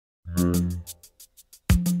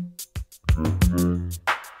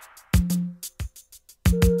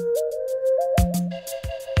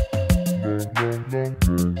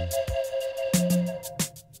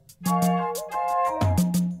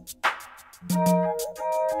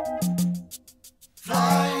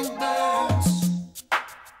Flying birds,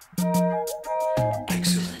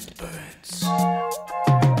 excellent birds.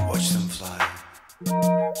 Watch them fly.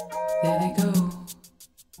 There they go.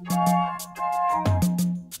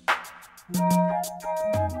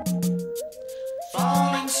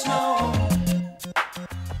 Falling snow,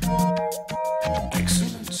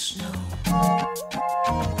 excellent snow.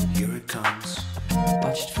 Here it comes.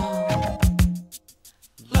 Watch it fall.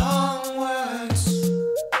 Long words,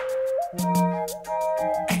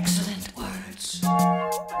 excellent words.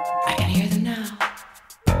 I can hear them now.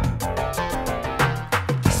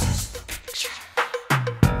 This is the picture.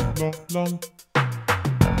 Long,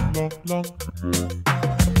 long, long, long.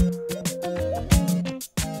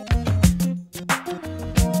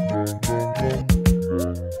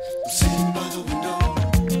 Sitting by the window,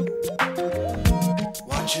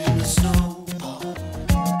 watching the snow fall.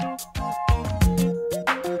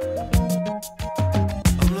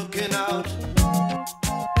 I'm looking out,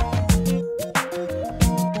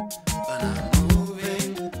 and I'm moving,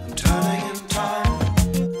 I'm turning in time.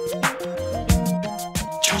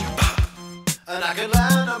 Jump up, and I can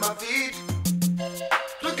land on my feet.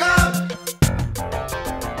 Look out!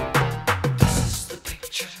 This is the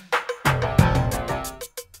picture.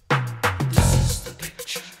 This is the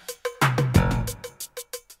picture.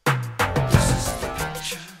 This is the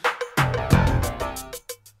picture.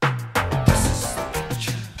 This is the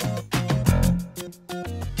picture.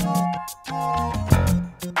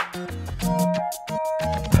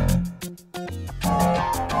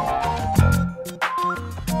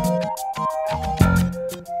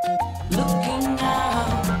 Looking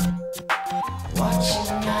out,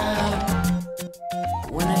 watching out.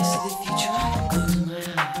 When I see the future, I close my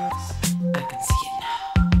eyes. I can see it now.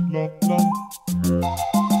 Long, long, long.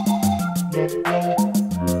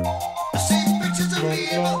 I see pictures of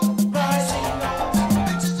people rising up,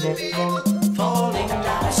 pictures of people falling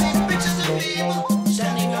down. I see pictures of people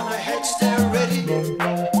standing on their heads, they're ready.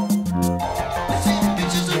 I see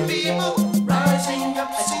pictures of people rising up.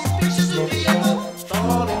 I see pictures of people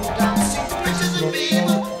falling down. I see pictures of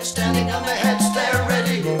people standing on their